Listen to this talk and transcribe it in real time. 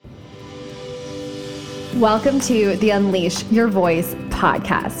Welcome to the Unleash Your Voice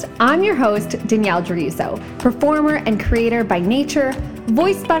podcast. I'm your host, Danielle Druso, performer and creator by nature,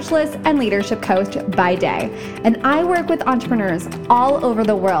 voice specialist, and leadership coach by day. And I work with entrepreneurs all over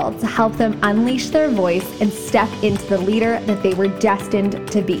the world to help them unleash their voice and step into the leader that they were destined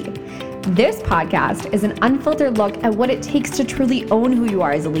to be. This podcast is an unfiltered look at what it takes to truly own who you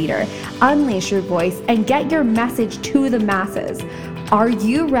are as a leader, unleash your voice, and get your message to the masses. Are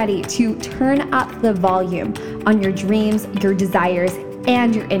you ready to turn up the volume on your dreams, your desires,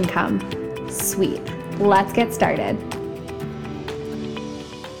 and your income? Sweet. Let's get started.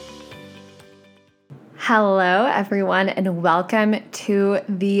 Hello, everyone, and welcome to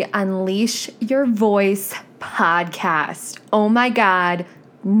the Unleash Your Voice podcast. Oh my God.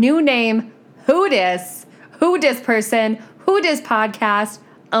 New name, who dis person, who dis podcast.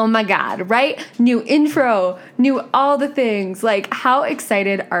 Oh my God, right? New intro, new all the things. Like, how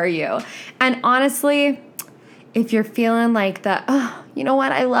excited are you? And honestly, if you're feeling like the, you know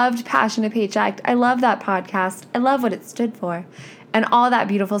what? I loved Passion to Paycheck. I love that podcast. I love what it stood for and all that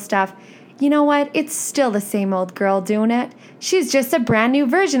beautiful stuff. You know what? It's still the same old girl doing it. She's just a brand new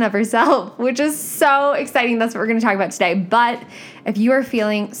version of herself, which is so exciting. That's what we're going to talk about today. But if you are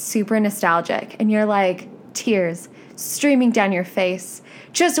feeling super nostalgic and you're like tears streaming down your face,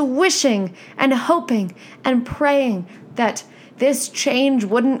 just wishing and hoping and praying that this change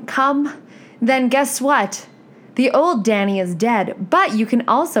wouldn't come, then guess what? The old Danny is dead, but you can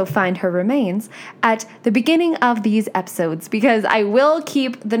also find her remains at the beginning of these episodes because I will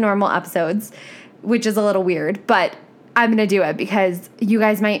keep the normal episodes, which is a little weird, but I'm going to do it because you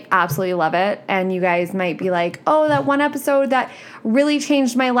guys might absolutely love it. And you guys might be like, oh, that one episode that really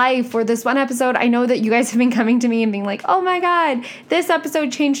changed my life, or this one episode, I know that you guys have been coming to me and being like, oh my God, this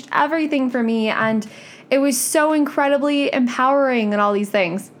episode changed everything for me. And it was so incredibly empowering and all these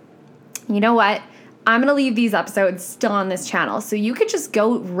things. You know what? I'm going to leave these episodes still on this channel. So you could just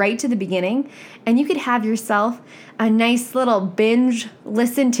go right to the beginning and you could have yourself a nice little binge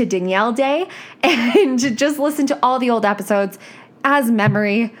listen to Danielle Day and just listen to all the old episodes as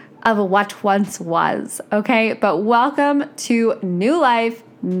memory of what once was. Okay. But welcome to new life,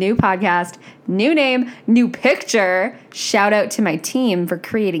 new podcast, new name, new picture. Shout out to my team for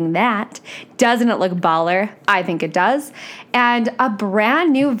creating that. Doesn't it look baller? I think it does. And a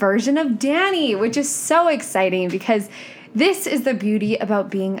brand new version of Danny, which is so exciting because this is the beauty about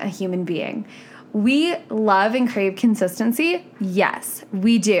being a human being. We love and crave consistency. Yes,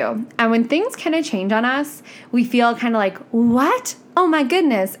 we do. And when things kind of change on us, we feel kind of like, what? Oh my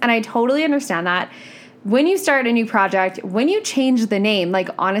goodness. And I totally understand that. When you start a new project, when you change the name, like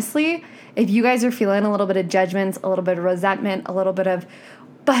honestly, if you guys are feeling a little bit of judgments, a little bit of resentment, a little bit of,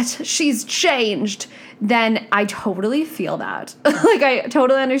 but she's changed, then I totally feel that. Like I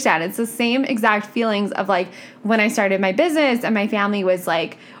totally understand. It's the same exact feelings of like when I started my business and my family was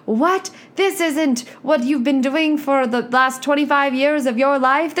like, what? This isn't what you've been doing for the last 25 years of your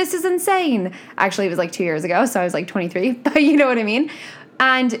life. This is insane. Actually, it was like 2 years ago, so I was like 23, but you know what I mean?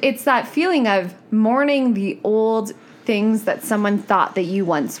 And it's that feeling of mourning the old things that someone thought that you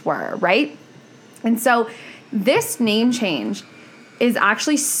once were, right? And so this name change is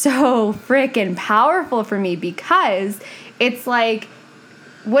actually so freaking powerful for me because it's like,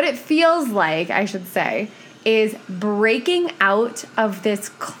 what it feels like, I should say, is breaking out of this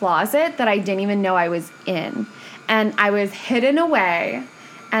closet that I didn't even know I was in. And I was hidden away.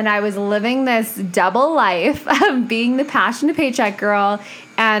 And I was living this double life of being the Passion to Paycheck girl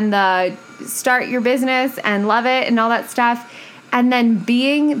and the start your business and love it and all that stuff. And then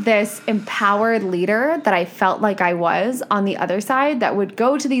being this empowered leader that I felt like I was on the other side that would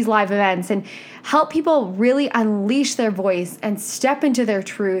go to these live events and help people really unleash their voice and step into their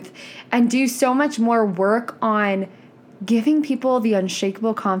truth and do so much more work on giving people the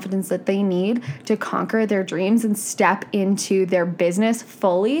unshakable confidence that they need to conquer their dreams and step into their business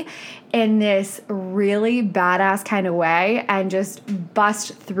fully in this really badass kind of way and just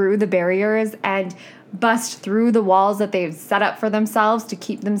bust through the barriers and bust through the walls that they've set up for themselves to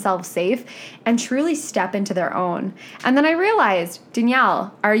keep themselves safe and truly step into their own. And then I realized,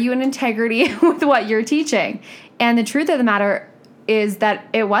 Danielle, are you in integrity with what you're teaching? And the truth of the matter is that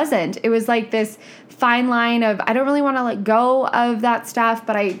it wasn't. It was like this fine line of, I don't really want to let go of that stuff,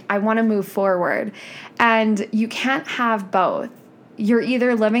 but I want to move forward. And you can't have both. You're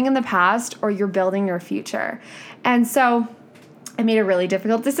either living in the past or you're building your future. And so I made a really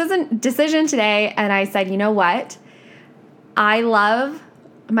difficult decision today. And I said, you know what? I love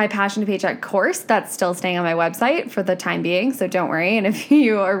my Passion to Paycheck course that's still staying on my website for the time being, so don't worry. And if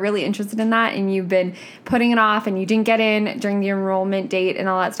you are really interested in that and you've been putting it off and you didn't get in during the enrollment date and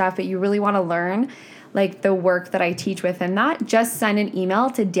all that stuff, but you really want to learn like the work that I teach within that, just send an email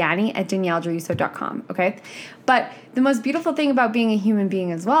to Danny@DanielleDerusso.com, okay? But the most beautiful thing about being a human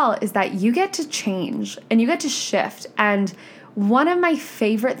being as well is that you get to change and you get to shift. And one of my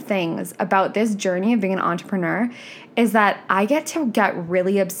favorite things about this journey of being an entrepreneur is that I get to get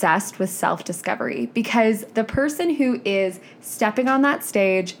really obsessed with self-discovery, because the person who is stepping on that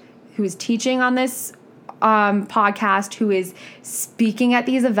stage, who is teaching on this podcast, who is speaking at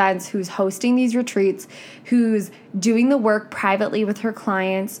these events, who's hosting these retreats, who's doing the work privately with her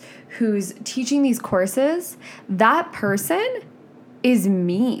clients, who's teaching these courses, that person is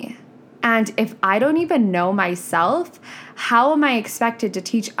me. And if I don't even know myself, how am I expected to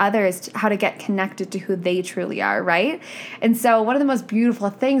teach others how to get connected to who they truly are, right? And so one of the most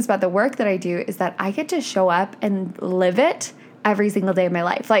beautiful things about the work that I do is that I get to show up and live it every single day of my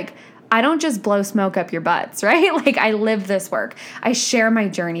life. Like, I don't just blow smoke up your butts, right? Like, I live this work. I share my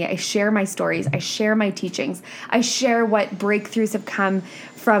journey. I share my stories. I share my teachings. I share what breakthroughs have come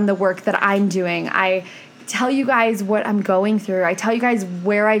from the work that I'm doing. I tell you guys what I'm going through. I tell you guys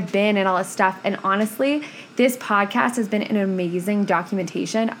where I've been and all this stuff. And honestly, this podcast has been an amazing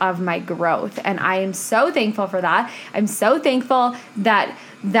documentation of my growth. And I am so thankful for that. I'm so thankful that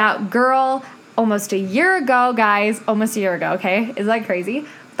that girl almost a year ago, guys, okay? Is that crazy?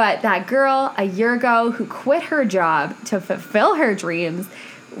 But that girl a year ago who quit her job to fulfill her dreams,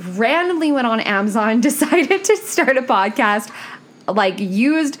 randomly went on Amazon, decided to start a podcast, like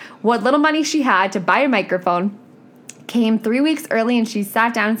used what little money she had to buy a microphone, came 3 weeks early, and she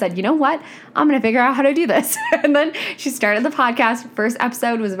sat down and said, you know what? I'm going to figure out how to do this. And then she started the podcast. First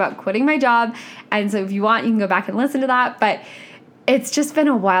episode was about quitting my job. And so if you want, you can go back and listen to that. But it's just been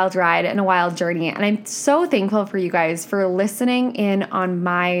a wild ride and a wild journey. And I'm so thankful for you guys for listening in on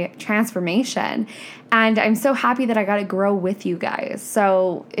my transformation. And I'm so happy that I got to grow with you guys.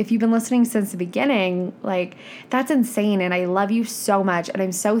 So if you've been listening since the beginning, like, that's insane. And I love you so much. And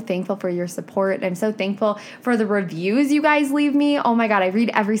I'm so thankful for your support. And I'm so thankful for the reviews you guys leave me. Oh my God, I read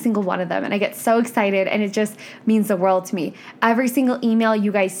every single one of them. And I get so excited. And it just means the world to me. Every single email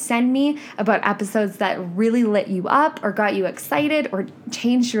you guys send me about episodes that really lit you up or got you excited or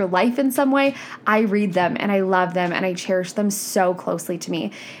changed your life in some way, I read them and I love them and I cherish them so closely to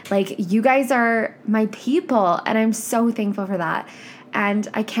me. Like, you guys are my people, and I'm so thankful for that. And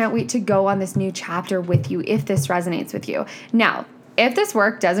I can't wait to go on this new chapter with you if this resonates with you. Now, if this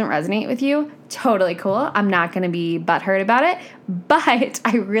work doesn't resonate with you, totally cool. I'm not going to be butthurt about it, but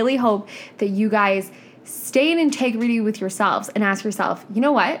I really hope that you guys stay in integrity with yourselves and ask yourself, you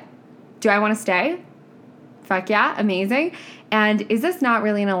know what? Do I want to stay? Fuck yeah, amazing. And is this not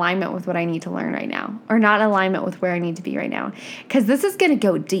really in alignment with what I need to learn right now, or not in alignment with where I need to be right now? Because this is going to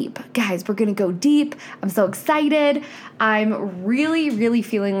go deep. Guys, we're going to go deep. I'm so excited. I'm really, really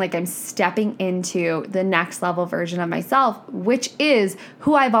feeling like I'm stepping into the next level version of myself, which is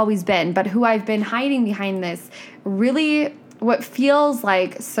who I've always been, but who I've been hiding behind this really what feels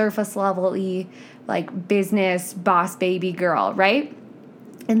like surface level-y, like business boss baby girl, right?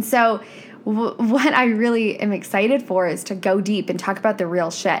 And so what I really am excited for is to go deep and talk about the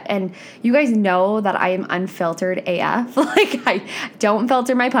real shit. And you guys know that I am unfiltered AF. Like, I don't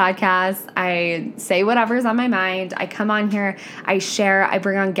filter my podcast. I say whatever's on my mind. I come on here, I share, I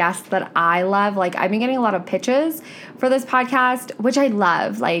bring on guests that I love. Like, I've been getting a lot of pitches for this podcast, which I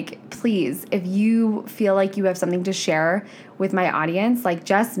love. Like, please, if you feel like you have something to share with my audience, like,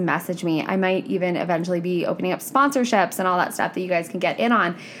 just message me. I might even eventually be opening up sponsorships and all that stuff that you guys can get in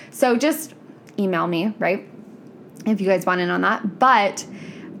on. So just email me, right? If you guys want in on that.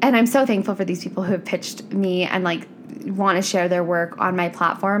 And I'm so thankful for these people who have pitched me and like want to share their work on my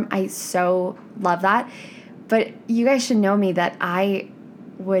platform. I so love that. But you guys should know me that I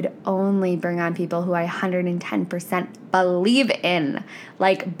would only bring on people who I 110% believe in,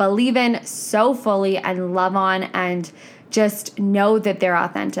 like believe in so fully and love on and just know that they're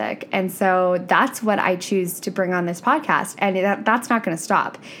authentic. And so that's what I choose to bring on this podcast. And that's not going to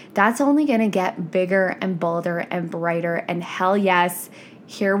stop. That's only going to get bigger and bolder and brighter. And hell yes,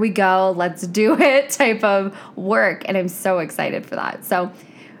 here we go. Let's do it type of work. And I'm so excited for that. So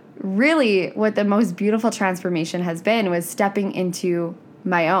really what the most beautiful transformation has been was stepping into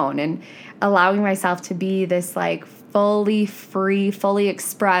my own and allowing myself to be this like fully free, fully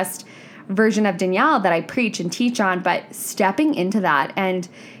expressed version of Danielle that I preach and teach on, but stepping into that and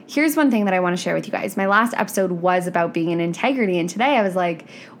here's one thing that I want to share with you guys. My last episode was about being in integrity. And today I was like,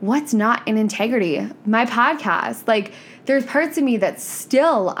 what's not in integrity? My podcast. Like, there's parts of me that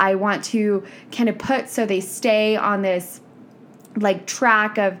still I want to kind of put so they stay on this like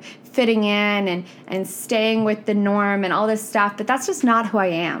track of fitting in and staying with the norm and all this stuff. But that's just not who I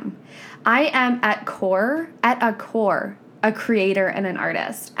am. I am at a core, a creator and an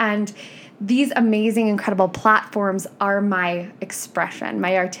artist. And these amazing, incredible platforms are my expression,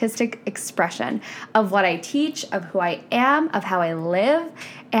 my artistic expression of what I teach, of who I am, of how I live.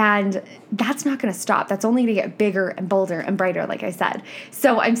 And that's not going to stop. That's only going to get bigger and bolder and brighter, like I said.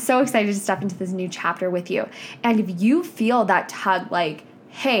 So I'm so excited to step into this new chapter with you. And if you feel that tug, like,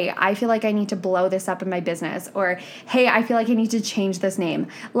 hey, I feel like I need to blow this up in my business, or hey, I feel like I need to change this name,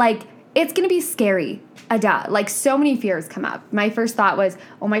 like, it's going to be scary. Like, so many fears come up. My first thought was,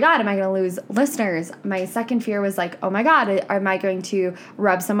 oh my God, am I going to lose listeners? My second fear was like, oh my God, am I going to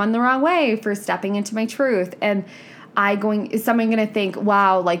rub someone the wrong way for stepping into my truth? And is someone going to think,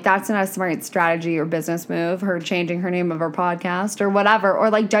 wow, like, that's not a smart strategy or business move, her changing her name of her podcast or whatever, or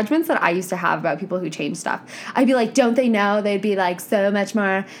like judgments that I used to have about people who change stuff. I'd be like, don't they know they'd be like so much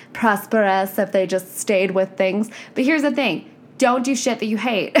more prosperous if they just stayed with things? But here's the thing. Don't do shit that you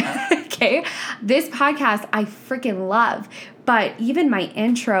hate, okay? This podcast I freaking love, but even my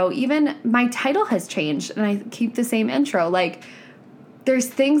intro, even my title has changed, and I keep the same intro. Like, there's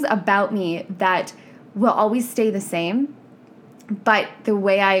things about me that will always stay the same, but the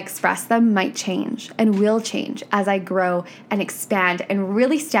way I express them might change and will change as I grow and expand and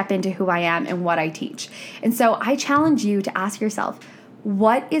really step into who I am and what I teach. And so I challenge you to ask yourself,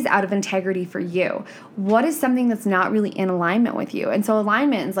 what is out of integrity for you? What is something that's not really in alignment with you? And so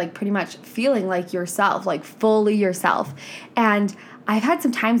alignment is like pretty much feeling like yourself, like fully yourself. And I've had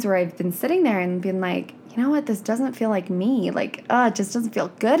some times where I've been sitting there and been like, you know what, this doesn't feel like me. Like, it just doesn't feel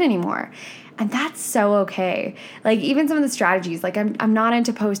good anymore. And that's so okay. Like, even some of the strategies, like I'm not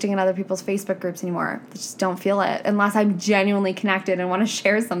into posting in other people's Facebook groups anymore. I just don't feel it unless I'm genuinely connected and want to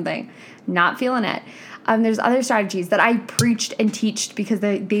share something. Not feeling it. There's other strategies that I preached and teached because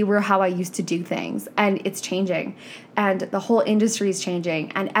they were how I used to do things, and it's changing, and the whole industry is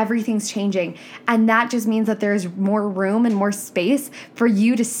changing, and everything's changing, and that just means that there's more room and more space for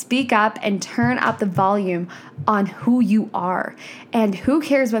you to speak up and turn up the volume on who you are, and who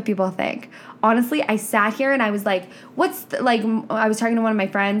cares what people think. Honestly, I sat here and I was like, I was talking to one of my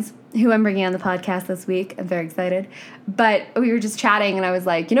friends who I'm bringing on the podcast this week. I'm very excited. But we were just chatting and I was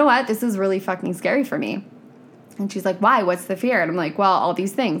like, you know what? This is really fucking scary for me. And she's like, why? What's the fear? And I'm like, well, all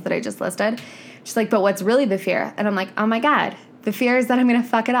these things that I just listed. She's like, but what's really the fear? And I'm like, oh my God. The fear is that I'm going to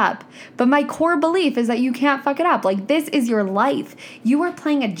fuck it up. But my core belief is that you can't fuck it up. Like, this is your life. You are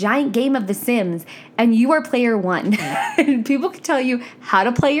playing a giant game of The Sims, and you are player one. And people can tell you how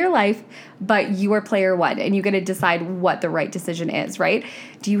to play your life, but you are player one, and you get to decide what the right decision is, right?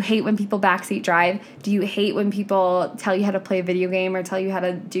 Do you hate when people backseat drive? Do you hate when people tell you how to play a video game or tell you how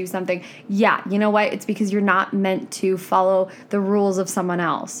to do something? Yeah, you know what? It's because you're not meant to follow the rules of someone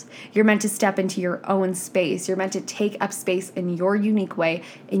else. You're meant to step into your own space. You're meant to take up space in your unique way,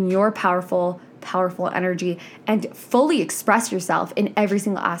 in your powerful energy, and fully express yourself in every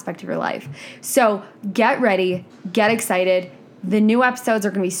single aspect of your life. So get ready, get excited. The new episodes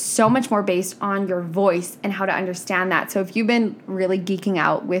are going to be so much more based on your voice and how to understand that. So if you've been really geeking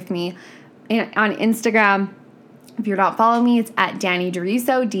out with me on Instagram, if you're not following me, it's at Dani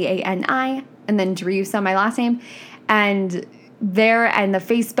Dariuso, DANI, and then Dariuso, my last name. And there, and the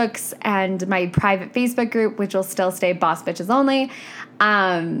Facebooks and my private Facebook group, which will still stay Boss Bitches Only.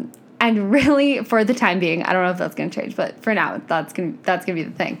 And really, for the time being, I don't know if that's going to change, but for now, that's going to be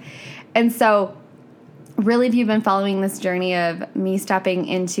the thing. And so really, if you've been following this journey of me stepping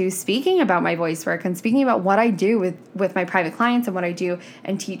into speaking about my voice work and speaking about what I do with my private clients and what I do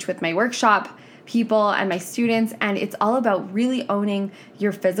and teach with my workshop people and my students, and it's all about really owning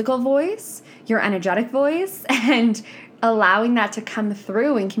your physical voice, your energetic voice, and allowing that to come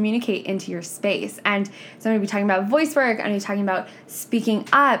through and communicate into your space. And so I'm going to be talking about voice work. I'm going to be talking about speaking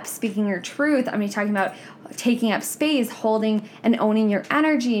up, speaking your truth. I'm going to be talking about taking up space, holding and owning your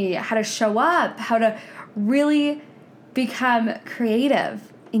energy, how to show up, how to really become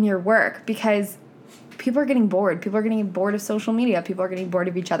creative in your work, because people are getting bored. People are getting bored of social media. People are getting bored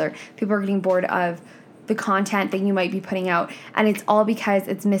of each other. People are getting bored of the content that you might be putting out. And it's all because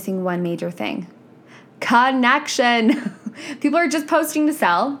it's missing one major thing: connection. People are just posting to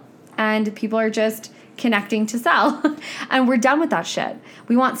sell, and people are just connecting to sell. And we're done with that shit.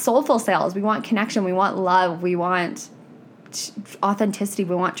 We want soulful sales. We want connection. We want love. We want authenticity.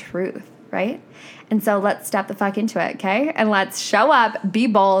 We want truth. right? And so let's step the fuck into it, okay? And let's show up, be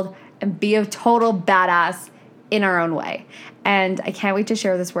bold, and be a total badass in our own way. And I can't wait to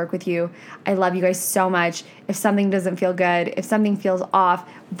share this work with you. I love you guys so much. If something doesn't feel good, if something feels off,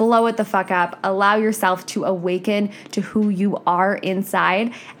 blow it the fuck up. Allow yourself to awaken to who you are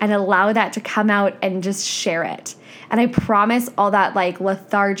inside and allow that to come out and just share it. And I promise all that like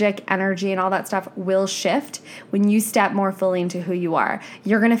lethargic energy and all that stuff will shift when you step more fully into who you are.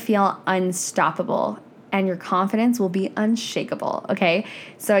 You're going to feel unstoppable and your confidence will be unshakable, okay?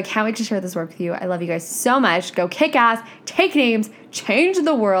 So I can't wait to share this work with you. I love you guys so much. Go kick ass, take names, change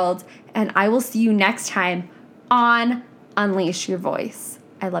the world, and I will see you next time on Unleash Your Voice.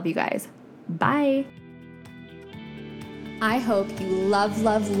 I love you guys. Bye. I hope you loved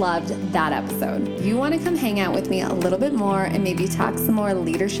that episode. You want to come hang out with me a little bit more and maybe talk some more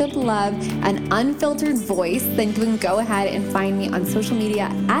leadership love and unfiltered voice, then you can go ahead and find me on social media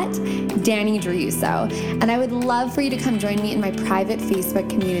at Dani Driuso. And I would love for you to come join me in my private Facebook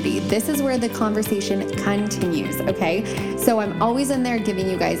community. This is where the conversation continues, okay? So I'm always in there giving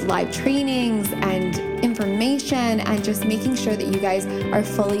you guys live trainings and information and just making sure that you guys are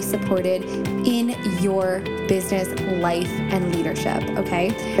fully supported in your business, life, and leadership, okay?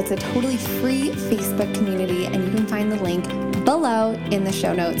 It's a totally free Facebook community and you can find the link below in the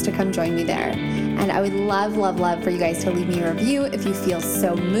show notes to come join me there. And I would love for you guys to leave me a review if you feel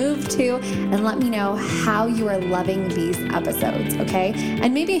so moved to, and let me know how you are loving these episodes, okay?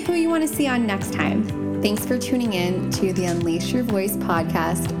 And maybe who you want to see on next time. Thanks for tuning in to the Unleash Your Voice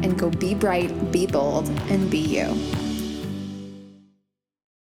podcast, and go be bright, be bold, and be you.